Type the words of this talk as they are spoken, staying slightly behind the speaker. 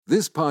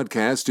This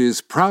podcast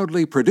is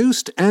proudly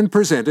produced and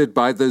presented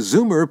by the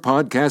Zoomer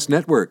Podcast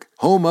Network,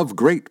 home of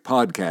great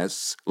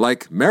podcasts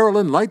like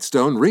Marilyn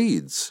Lightstone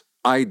Reads,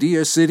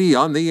 Idea City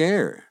on the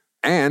Air,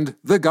 and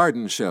The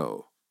Garden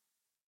Show.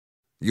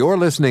 You're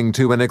listening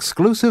to an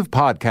exclusive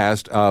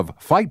podcast of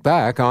Fight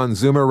Back on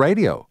Zoomer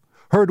Radio,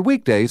 heard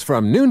weekdays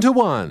from noon to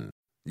 1.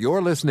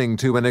 You're listening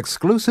to an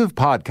exclusive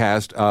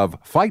podcast of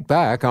Fight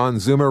Back on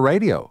Zoomer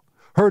Radio,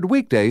 heard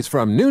weekdays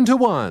from noon to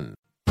 1.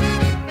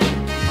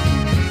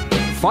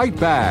 Fight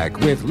Back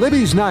with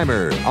Libby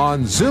Znaimer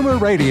on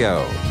Zoomer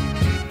Radio.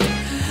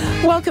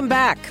 Welcome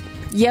back.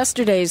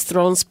 Yesterday's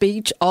throne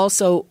speech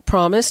also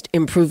promised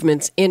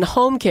improvements in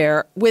home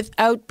care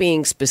without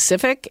being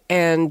specific,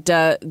 and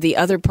the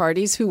other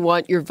parties who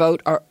want your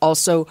vote are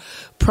also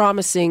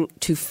promising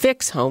to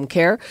fix home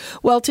care.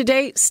 Well,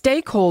 today,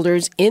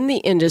 stakeholders in the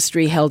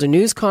industry held a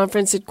news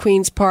conference at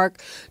Queen's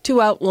Park to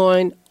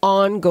outline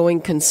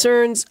ongoing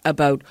concerns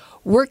about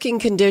working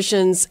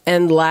conditions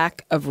and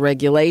lack of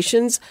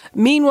regulations.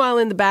 Meanwhile,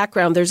 in the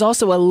background, there's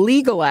also a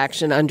legal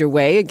action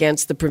underway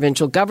against the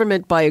provincial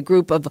government by a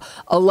group of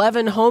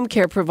 11 home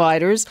care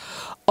providers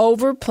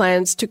over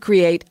plans to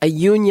create a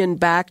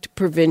union-backed,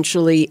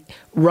 provincially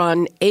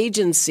run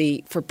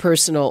agency for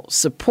personal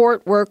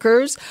support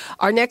workers.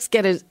 Our next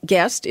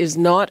guest is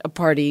not a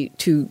party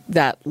to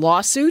that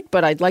lawsuit,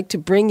 but I'd like to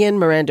bring in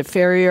Miranda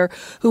Ferrier,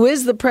 who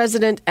is the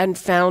president and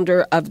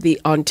founder of the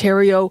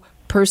Ontario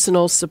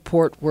Personal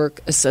Support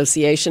Work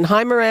Association.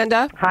 Hi,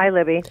 Miranda. Hi,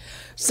 Libby.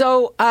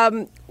 So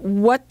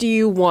what do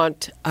you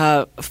want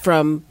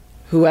from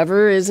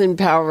whoever is in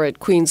power at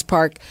Queen's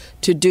Park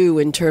to do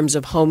in terms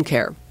of home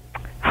care?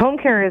 Home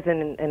care is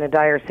in a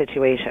dire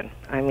situation.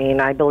 I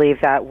mean, I believe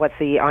that what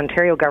the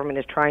Ontario government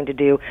is trying to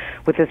do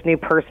with this new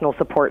personal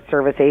support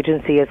service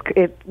agency is,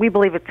 we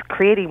believe it's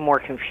creating more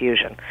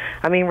confusion.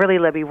 I mean, really,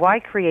 Libby, why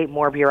create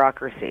more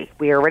bureaucracy?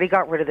 We already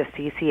got rid of the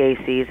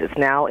CCACs. It's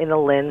now in the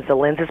LHINs. The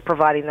LHINs is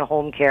providing the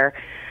home care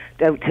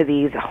to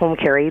these home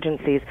care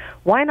agencies.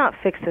 Why not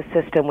fix the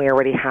system we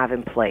already have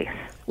in place?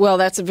 Well,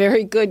 that's a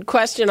very good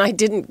question. I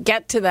didn't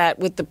get to that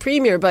with the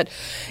Premier, but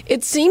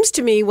it seems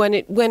to me when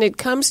it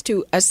comes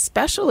to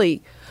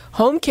especially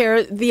home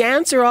care, the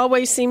answer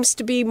always seems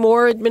to be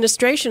more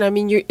administration. I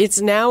mean, it's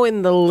now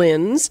in the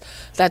LHINs,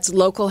 that's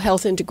Local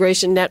Health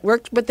Integration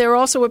Network, but there are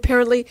also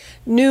apparently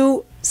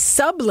new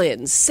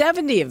sub-LHINs,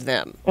 70 of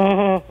them.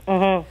 Mm-hmm,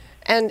 mm-hmm.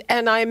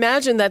 And I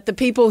imagine that the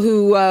people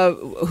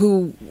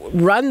who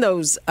run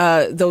those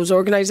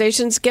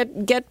organizations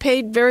get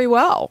paid very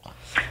well.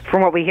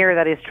 From what we hear,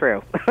 that is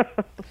true.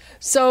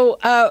 So,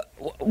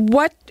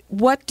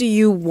 what do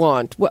you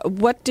want?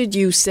 What did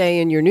you say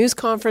in your news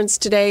conference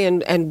today,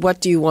 and what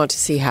do you want to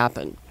see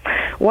happen?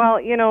 Well,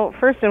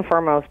 first and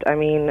foremost, I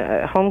mean,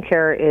 home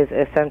care is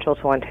essential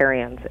to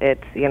Ontarians.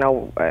 It's,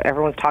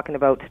 everyone's talking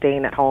about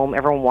staying at home.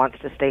 Everyone wants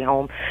to stay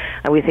home.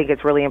 And we think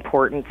it's really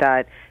important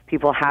that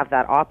people have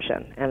that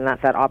option, and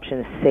that option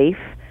is safe,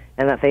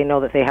 and that they know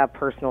that they have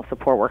personal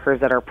support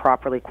workers that are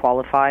properly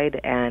qualified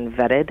and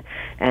vetted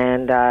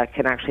and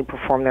can actually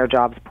perform their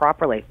jobs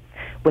properly.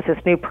 With this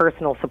new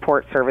personal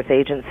support service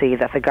agency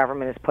that the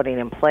government is putting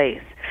in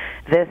place,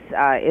 this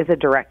is a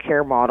direct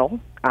care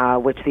model,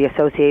 which the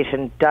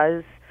association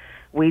does.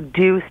 We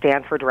do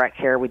stand for direct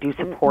care. We do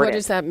support it. What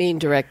does that mean,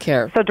 direct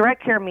care? So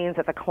direct care means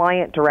that the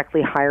client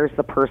directly hires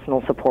the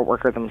personal support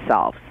worker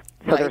themselves.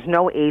 So There's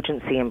no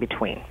agency in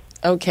between.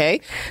 Okay.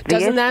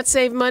 Doesn't that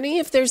save money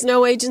if there's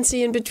no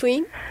agency in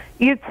between?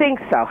 You'd think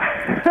so.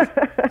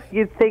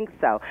 You'd think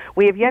so.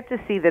 We have yet to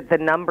see the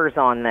numbers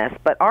on this,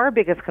 but our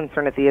biggest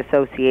concern at the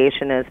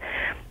association is,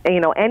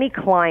 any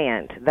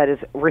client that is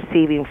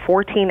receiving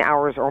 14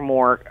 hours or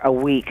more a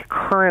week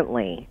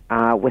currently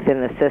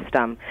within the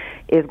system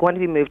is going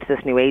to be moved to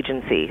this new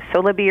agency.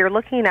 So, Libby, you're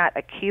looking at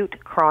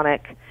acute,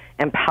 chronic,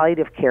 and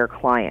palliative care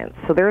clients.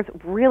 So there's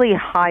really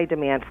high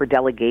demand for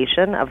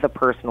delegation of the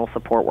personal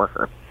support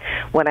worker.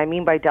 What I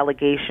mean by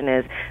delegation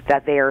is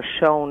that they are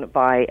shown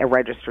by a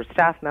registered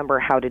staff member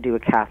how to do a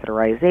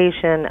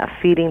catheterization, a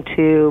feeding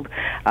tube,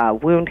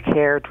 wound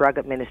care, drug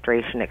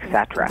administration,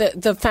 etc.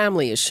 The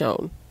family is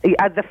shown. The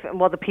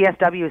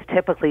PSW is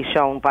typically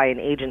shown by an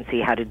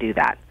agency how to do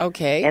that.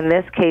 Okay. In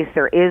this case,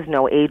 there is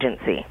no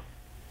agency.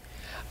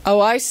 Oh,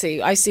 I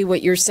see. I see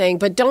what you're saying.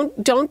 But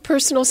don't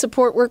personal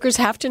support workers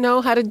have to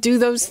know how to do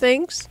those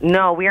things?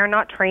 No, we are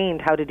not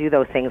trained how to do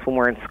those things when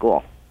we're in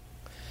school.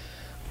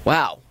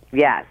 Wow.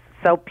 Yes.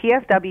 So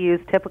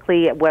PSWs,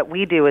 typically what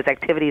we do is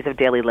activities of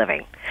daily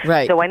living.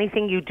 Right. So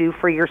anything you do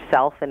for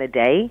yourself in a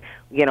day,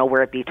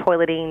 where it be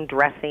toileting,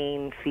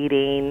 dressing,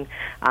 feeding,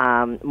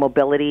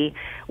 mobility,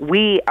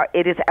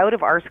 it is out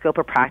of our scope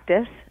of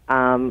practice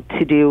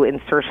to do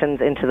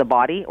insertions into the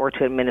body or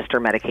to administer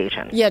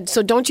medication. Yeah,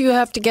 so don't you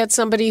have to get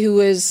somebody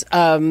who is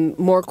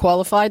more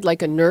qualified,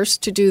 like a nurse,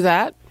 to do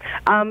that?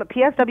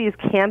 PSWs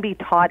can be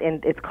taught,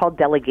 and it's called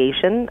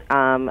delegation.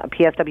 A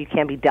PSW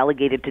can be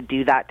delegated to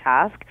do that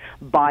task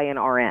by an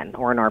RN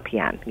or an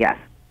RPN, yes.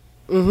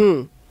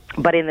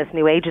 Mm-hmm. But in this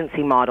new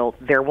agency model,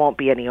 there won't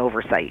be any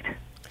oversight.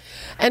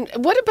 And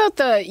what about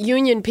the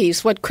union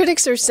piece? What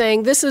critics are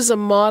saying, this is a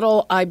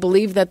model I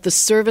believe that the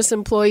Service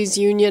Employees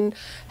Union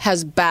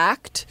has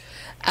backed.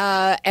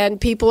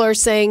 And people are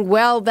saying,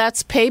 well,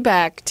 that's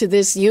payback to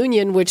this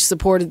union, which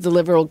supported the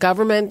Liberal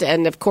government.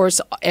 And, of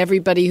course,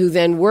 everybody who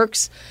then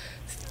works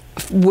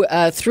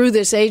through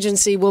this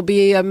agency will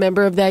be a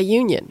member of that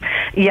union.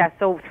 Yeah,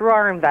 so through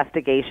our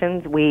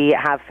investigations, we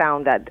have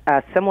found that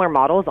similar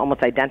models,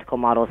 almost identical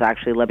models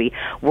actually, Libby,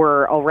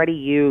 were already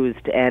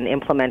used and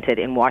implemented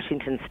in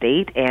Washington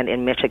State and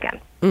in Michigan.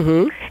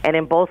 Mm-hmm. And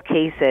in both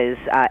cases,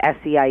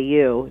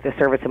 SEIU, the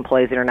Service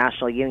Employees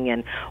International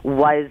Union,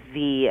 was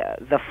the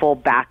full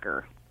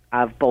backer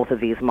of both of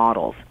these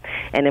models.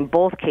 And in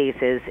both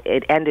cases,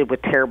 it ended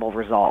with terrible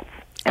results.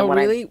 And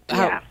really?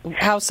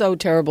 How so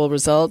terrible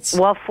results?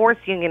 Well,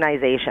 forced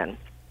unionization.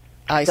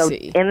 I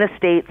see. In the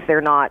States,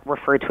 they're not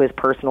referred to as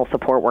personal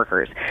support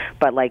workers,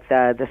 but like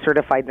the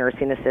certified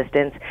nursing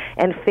assistants.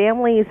 And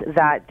families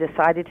that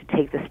decided to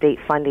take the state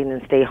funding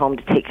and stay home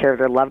to take care of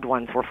their loved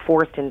ones were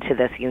forced into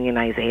this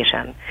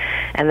unionization.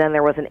 And then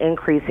there was an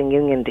increase in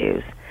union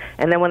dues.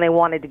 And then when they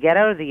wanted to get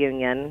out of the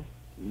union,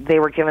 they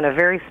were given a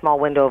very small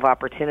window of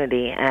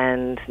opportunity,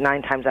 and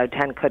 9 times out of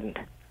 10 couldn't.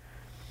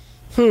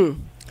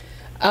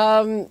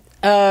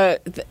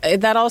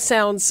 That all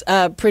sounds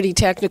pretty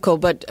technical,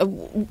 but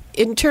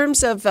in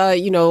terms of,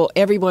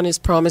 everyone is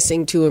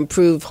promising to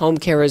improve home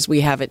care as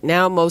we have it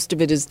now. Most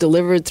of it is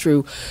delivered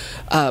through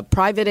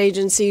private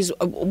agencies.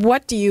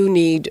 What do you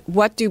need?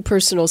 What do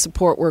personal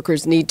support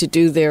workers need to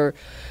do their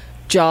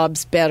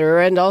jobs better?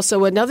 And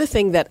also another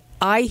thing that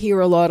I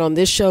hear a lot on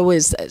this show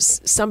is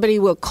somebody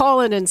will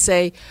call in and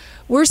say,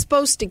 we're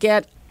supposed to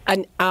get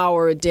an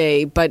hour a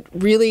day, but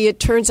really it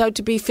turns out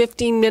to be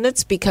 15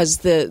 minutes because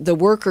the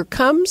worker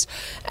comes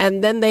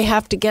and then they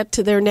have to get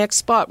to their next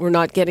spot. We're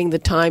not getting the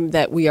time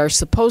that we are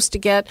supposed to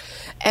get,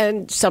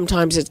 and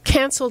sometimes it's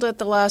canceled at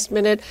the last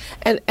minute,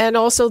 and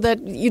also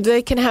that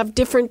they can have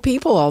different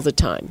people all the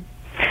time.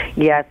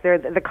 Yes,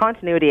 the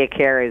continuity of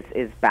care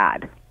is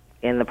bad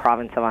in the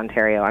province of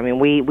Ontario. I mean,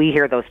 we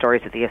hear those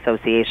stories at the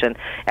association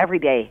every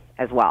day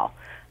as well.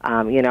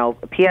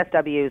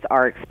 PSWs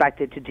are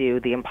expected to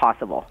do the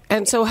impossible.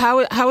 And so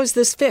how is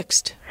this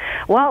fixed?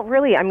 Well,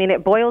 really, I mean,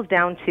 it boils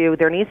down to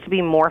there needs to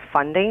be more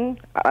funding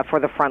for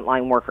the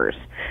frontline workers,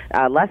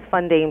 less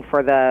funding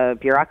for the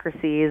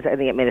bureaucracies and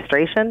the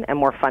administration, and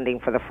more funding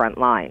for the front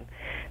line.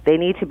 They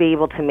need to be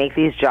able to make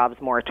these jobs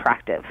more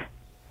attractive.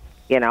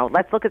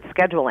 Let's look at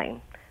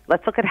scheduling.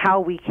 Let's look at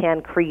how we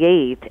can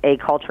create a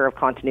culture of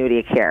continuity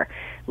of care.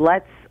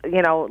 Let's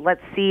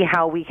see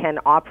how we can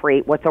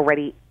operate what's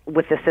already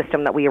with the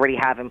system that we already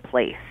have in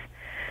place,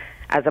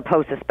 as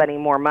opposed to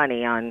spending more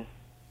money on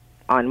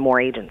more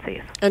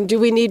agencies. And do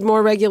we need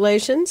more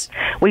regulations?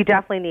 We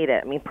definitely need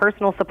it. I mean,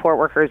 personal support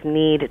workers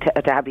need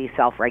to be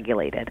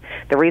self-regulated.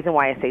 The reason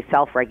why I say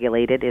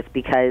self-regulated is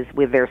because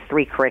there's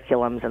 3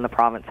 curriculums in the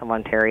province of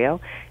Ontario,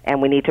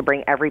 and we need to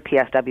bring every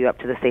PSW up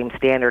to the same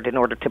standard in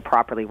order to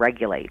properly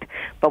regulate.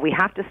 But we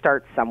have to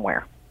start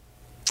somewhere.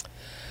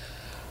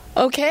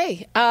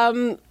 Okay,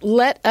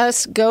 let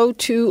us go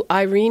to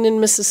Irene in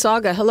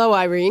Mississauga. Hello,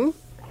 Irene.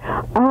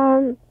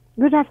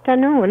 Good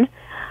afternoon.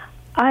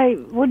 I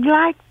would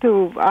like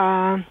to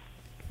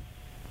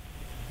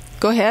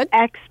go ahead.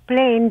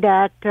 Explain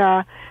that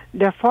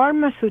the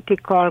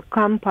pharmaceutical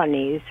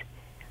companies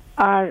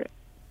are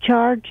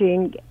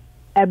charging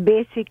a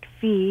basic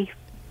fee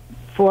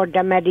for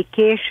the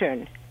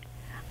medication.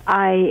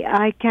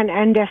 I can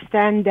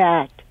understand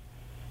that.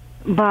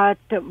 But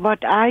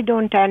what I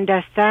don't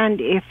understand,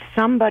 if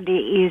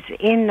somebody is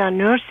in a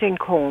nursing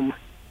home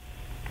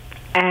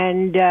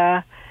and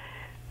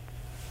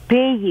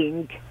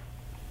paying,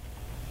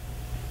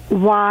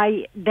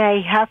 why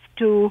they have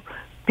to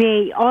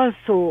pay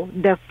also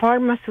the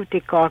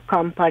pharmaceutical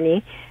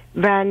company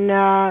when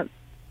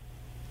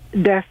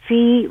the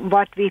fee,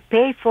 what we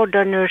pay for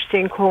the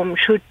nursing home,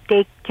 should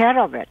take care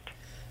of it.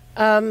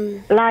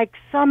 Like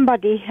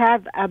somebody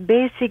have a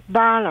basic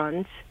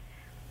balance,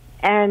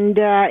 and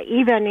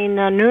even in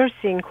a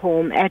nursing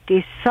home, it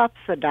is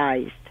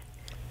subsidized.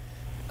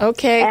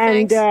 Okay,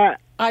 and, thanks.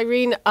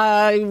 Irene,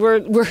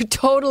 we're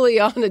totally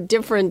on a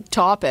different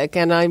topic,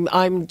 and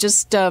I'm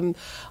just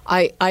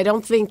I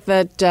don't think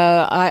that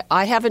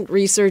I haven't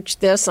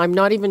researched this. I'm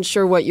not even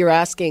sure what you're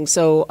asking,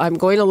 so I'm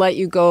going to let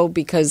you go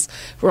because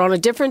we're on a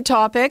different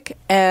topic,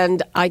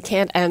 and I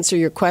can't answer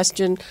your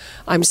question.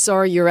 I'm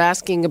sorry, you're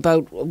asking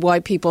about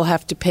why people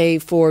have to pay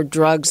for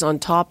drugs on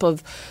top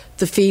of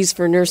the fees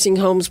for nursing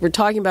homes. We're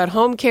talking about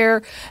home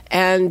care,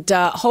 and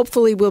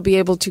hopefully we'll be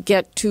able to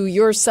get to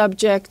your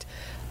subject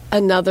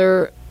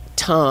another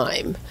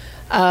time.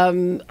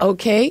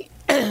 Okay,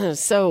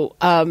 so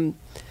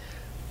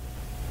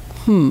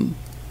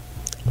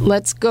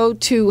let's go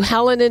to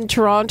Helen in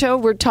Toronto.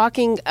 We're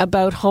talking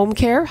about home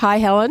care. Hi,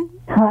 Helen.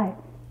 Hi.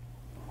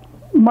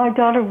 My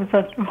daughter was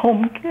on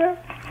home care.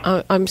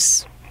 I'm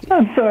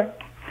sorry.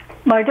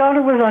 My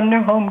daughter was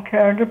under home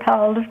care, under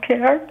palliative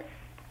care,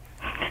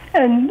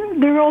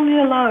 and they're only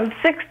allowed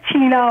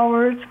 16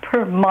 hours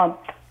per month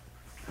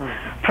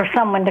for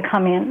someone to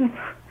come in.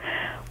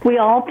 We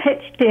all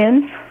pitched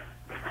in.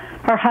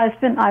 Her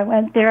husband, I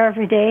went there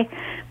every day.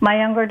 My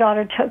younger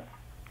daughter took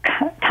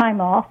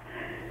time off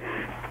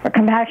for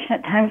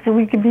compassionate time so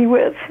we could be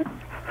with.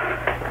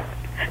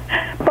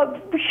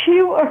 But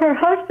her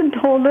husband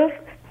told us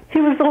he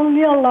was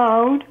only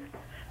allowed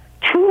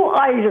 2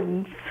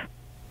 items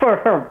for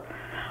her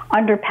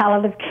under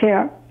palliative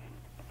care.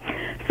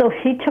 So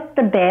he took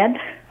the bed,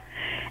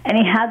 and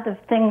he had the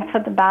thing for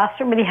the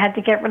bathroom, but he had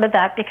to get rid of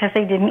that because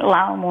they didn't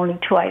allow him only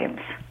 2 items.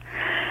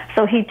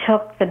 So he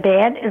took the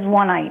bed as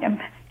 1 item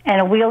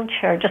and a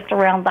wheelchair just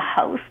around the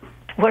house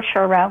to push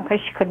her around because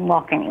she couldn't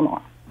walk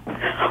anymore.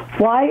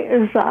 Why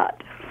is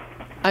that?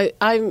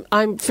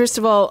 I'm first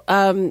of all,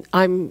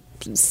 I'm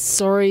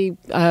sorry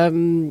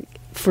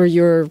for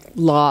your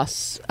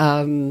loss.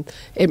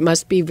 It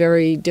must be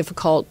very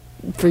difficult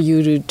for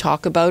you to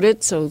talk about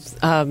it. So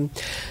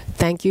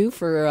thank you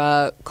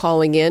for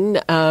calling in.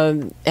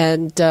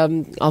 And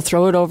I'll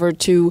throw it over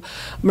to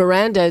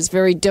Miranda. It's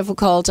very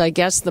difficult. I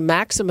guess the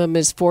maximum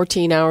is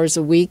 14 hours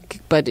a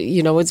week, but,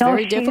 it's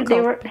very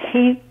difficult.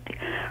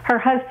 Her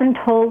husband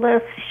told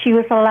us she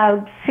was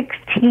allowed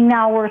 16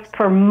 hours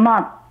per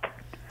month.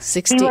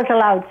 He was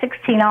allowed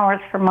 16 hours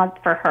per month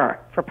for her.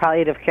 For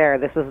palliative care.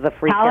 This was the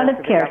free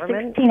palliative care,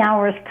 16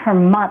 hours per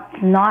month,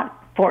 not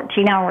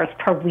 14 hours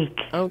per week.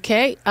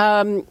 Okay.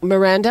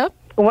 Miranda?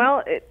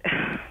 Well,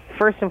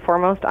 first and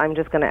foremost, I'm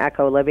just going to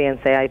echo Libby and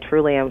say I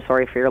truly am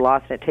sorry for your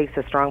loss. And it takes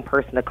a strong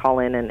person to call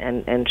in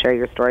and share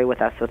your story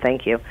with us, so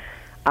thank you.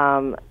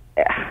 Palliative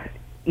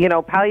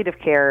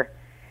care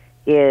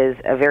is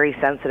a very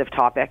sensitive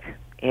topic.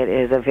 It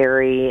is a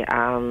very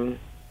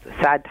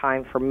sad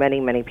time for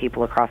many, many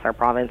people across our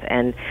province,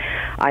 and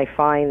I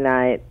find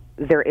that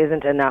there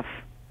isn't enough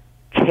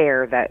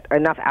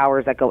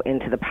hours that go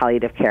into the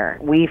palliative care.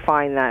 We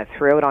find that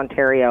throughout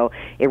Ontario,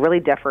 it really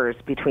differs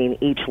between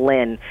each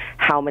LHIN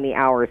how many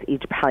hours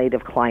each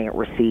palliative client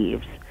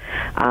receives.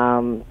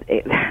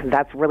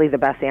 That's really the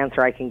best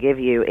answer I can give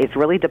you. It's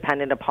really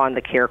dependent upon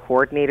the care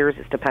coordinators.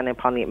 It's dependent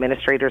upon the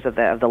administrators of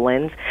the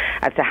LHINs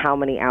as to how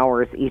many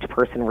hours each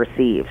person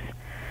receives.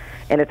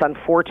 And it's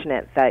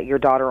unfortunate that your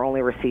daughter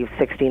only receives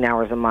 16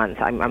 hours a month.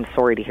 I'm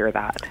sorry to hear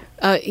that.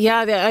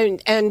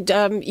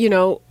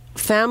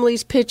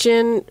 Families pitch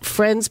in,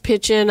 friends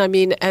pitch in. I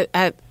mean,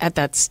 at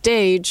that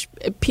stage,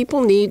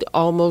 people need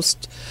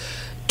almost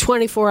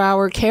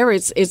 24-hour care.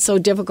 It's so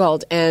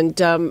difficult. And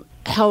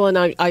Helen,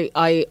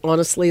 I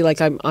honestly,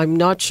 I'm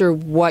not sure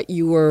what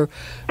you were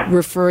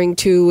referring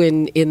to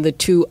in the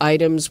 2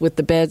 items with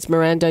the beds.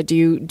 Miranda, do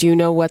you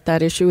know what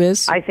that issue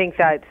is? I think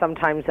that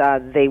sometimes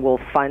they will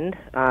fund,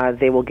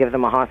 they will give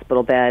them a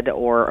hospital bed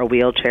or a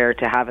wheelchair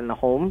to have in the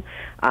home.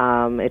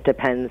 It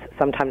depends.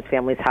 Sometimes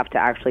families have to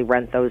actually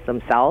rent those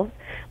themselves.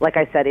 Like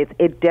I said,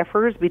 it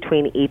differs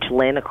between each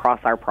LHIN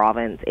across our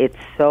province. It's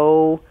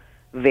so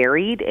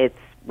varied, it's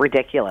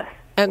ridiculous.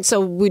 And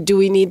so do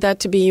we need that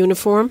to be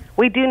uniform?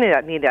 We do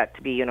need that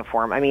to be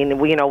uniform. I mean,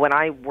 when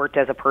I worked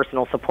as a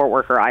personal support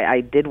worker, I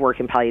did work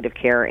in palliative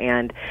care,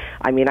 and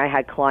I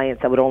had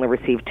clients that would only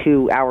receive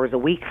 2 hours a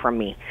week from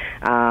me,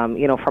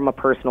 from a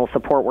personal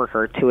support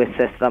worker to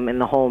assist them in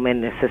the home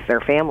and assist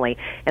their family.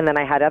 And then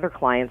I had other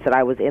clients that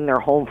I was in their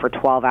home for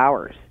 12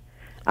 hours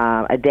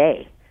a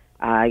day,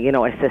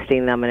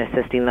 assisting them and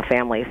assisting the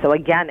family. So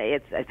again,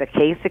 it's a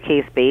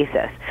case-to-case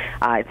basis.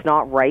 It's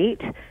not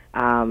right.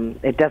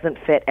 It doesn't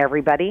fit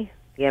everybody,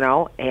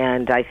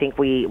 and I think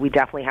we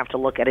definitely have to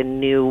look at a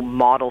new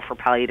model for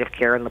palliative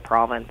care in the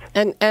province.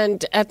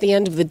 And at the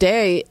end of the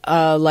day,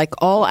 like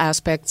all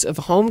aspects of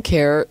home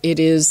care, it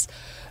is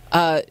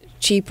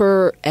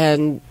cheaper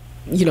and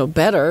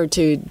better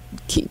to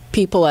keep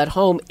people at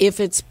home if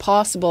it's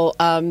possible.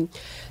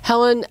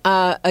 Helen,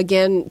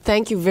 again,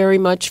 thank you very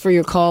much for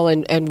your call,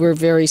 and we're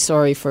very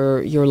sorry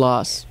for your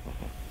loss.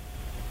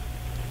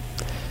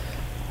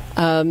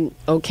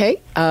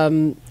 Okay.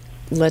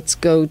 Let's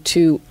go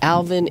to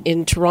Alvin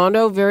in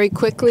Toronto very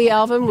quickly.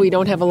 Alvin, we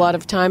don't have a lot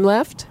of time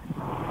left.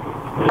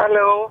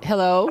 Hello.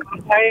 Hello.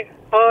 I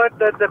heard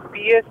that the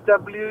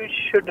PSW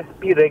should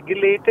be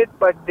regulated,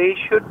 but they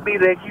should be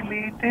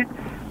regulated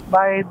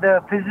by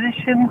the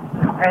physicians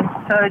and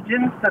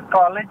surgeons, the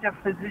College of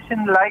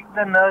Physicians, like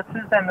the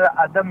nurses and the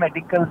other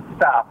medical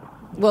staff.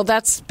 Well,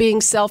 that's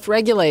being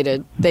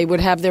self-regulated. They would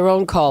have their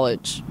own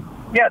college.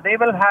 Yeah, they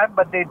will have,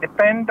 but they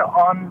depend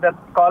on the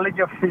College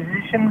of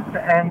Physicians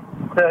and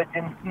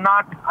surgeons,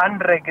 not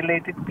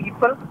unregulated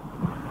people.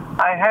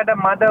 I had a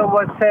mother who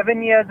was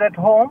 7 years at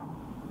home,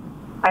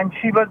 and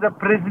she was a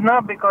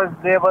prisoner because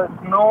there was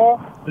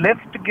no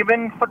lift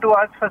given to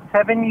us for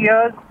 7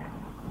 years.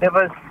 There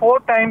was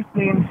 4 times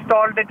we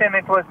installed it and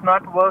it was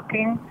not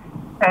working.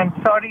 And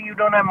sorry, you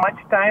don't have much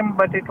time,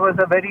 but it was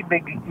a very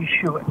big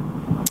issue.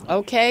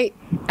 Okay,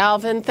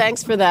 Alvin,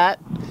 thanks for that.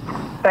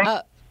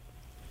 Thanks.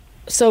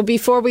 So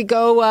before we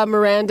go,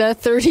 Miranda,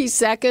 30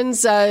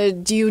 seconds,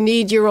 do you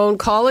need your own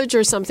college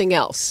or something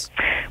else?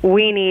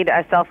 We need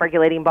a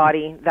self-regulating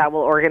body that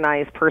will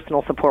organize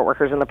personal support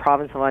workers in the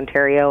province of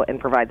Ontario and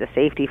provide the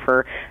safety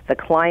for the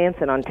clients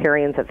and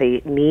Ontarians that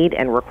they need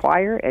and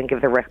require, and give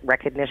the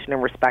recognition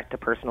and respect to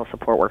personal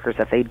support workers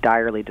that they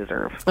direly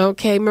deserve.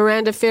 Okay,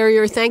 Miranda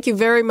Ferrier, thank you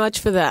very much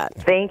for that.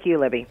 Thank you,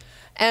 Libby.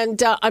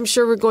 And I'm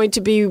sure we're going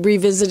to be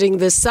revisiting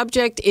this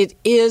subject. It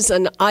is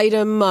an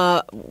item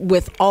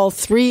with all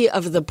three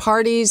of the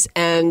parties,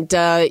 and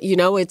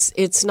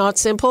it's not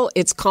simple.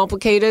 It's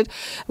complicated.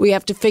 We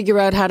have to figure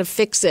out how to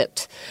fix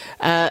it,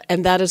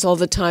 and that is all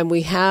the time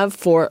we have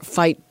for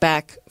Fight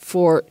Back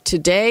for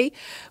today.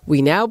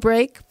 We now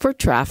break for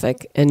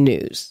traffic and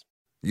news.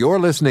 You're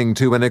listening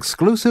to an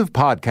exclusive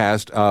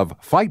podcast of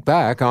Fight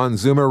Back on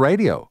Zoomer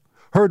Radio,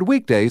 heard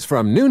weekdays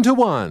from noon to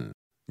 1.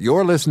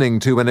 You're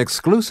listening to an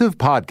exclusive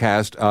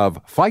podcast of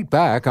Fight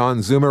Back on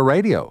Zoomer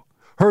Radio,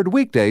 heard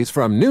weekdays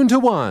from noon to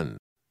 1.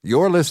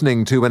 You're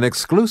listening to an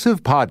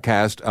exclusive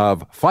podcast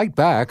of Fight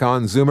Back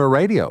on Zoomer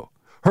Radio,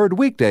 heard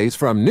weekdays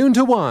from noon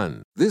to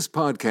 1. This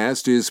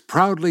podcast is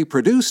proudly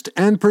produced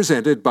and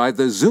presented by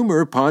the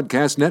Zoomer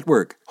Podcast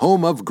Network,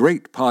 home of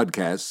great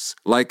podcasts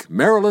like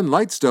Marilyn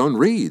Lightstone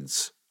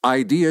Reads,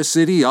 Idea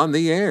City on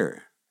the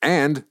Air,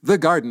 and The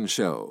Garden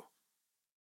Show.